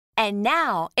And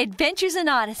now, Adventures in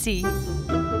Odyssey.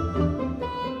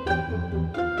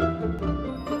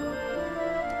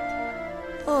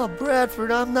 Oh,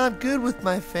 Bradford, I'm not good with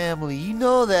my family. You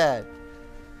know that.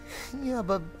 Yeah,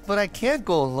 but I can't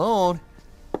go alone.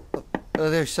 Oh,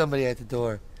 there's somebody at the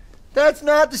door. That's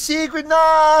not the secret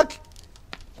knock!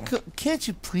 Can't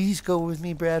you please go with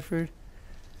me, Bradford?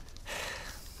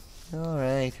 All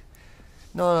right.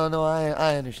 No,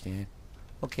 I understand.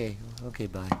 Okay,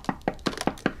 bye.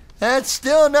 That's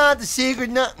still not the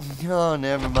secret knock. Oh,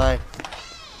 never mind.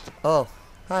 Oh,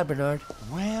 hi, Bernard.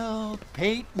 Well,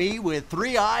 paint me with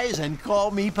 3 eyes and call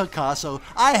me Picasso.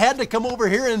 I had to come over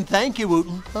here and thank you,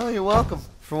 Wooton. Oh, you're welcome.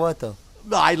 For what, though?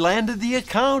 I landed the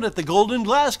account at the Golden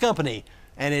Glass Company,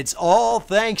 and it's all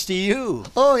thanks to you.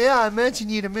 Oh, yeah, I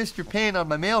mentioned you to Mr. Payne on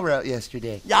my mail route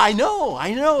yesterday. Yeah, I know.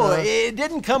 It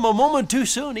didn't come a moment too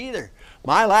soon, either.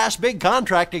 My last big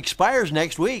contract expires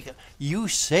next week. You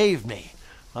saved me.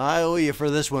 I owe you for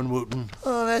this one, Wooton.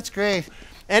 Oh, that's great.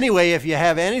 Anyway, if you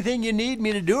have anything you need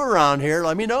me to do around here,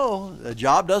 let me know. The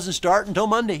job doesn't start until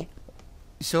Monday.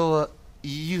 So,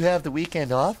 you have the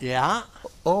weekend off? Yeah?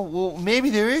 Oh, well, maybe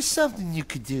there is something you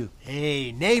could do.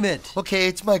 Hey, name it. Okay,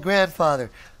 it's my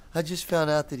grandfather. I just found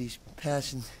out that he's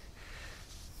passing.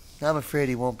 I'm afraid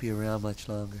he won't be around much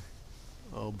longer.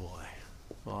 Oh, boy.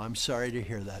 Well, I'm sorry to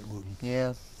hear that, Wooton.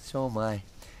 Yeah, so am I.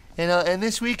 And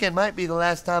this weekend might be the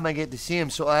last time I get to see him,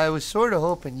 so I was sort of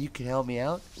hoping you could help me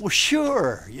out. Well,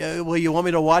 sure. Well, you want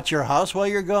me to watch your house while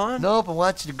you're gone? Nope, I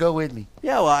want you to go with me.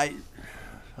 Yeah, well,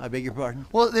 I beg your pardon?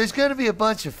 Well, there's going to be a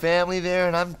bunch of family there,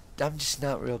 and I'm just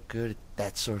not real good at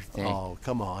that sort of thing. Oh,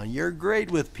 come on. You're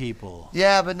great with people.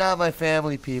 Yeah, but not my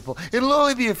family people. It'll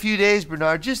only be a few days,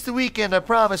 Bernard. Just the weekend, I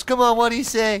promise. Come on, what do you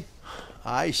say?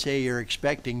 I say you're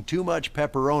expecting too much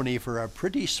pepperoni for a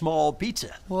pretty small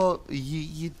pizza. Well,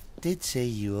 you did say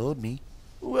you owed me.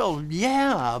 Well,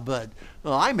 yeah, but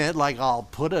I meant like I'll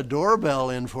put a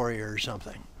doorbell in for you or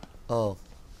something. Oh,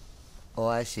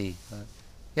 I see.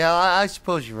 Yeah, I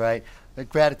suppose you're right.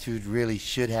 Gratitude really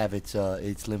should have its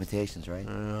limitations, right?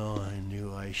 Well, I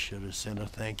knew I should have sent a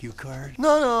thank you card. No,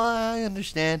 I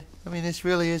understand. I mean, this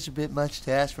really is a bit much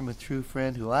to ask from a true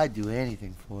friend who I'd do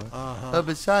anything for.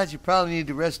 Besides, you probably need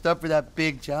to rest up for that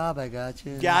big job I got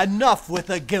you. Yeah, enough with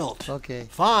the guilt. Okay.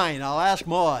 Fine, I'll ask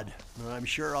Maud. I'm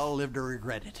sure I'll live to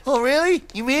regret it. Oh, really?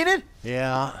 You mean it?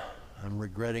 Yeah, I'm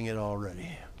regretting it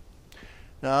already.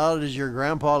 Now, does your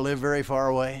grandpa live very far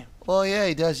away? Well, yeah,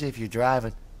 he does if you're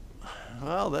driving.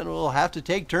 Well, then we'll have to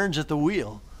take turns at the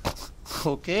wheel.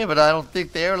 Okay, but I don't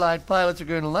think the airline pilots are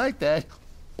going to like that.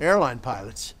 Airline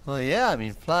pilots? Well, yeah, I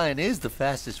mean, flying is the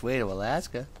fastest way to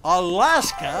Alaska.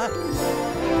 Alaska?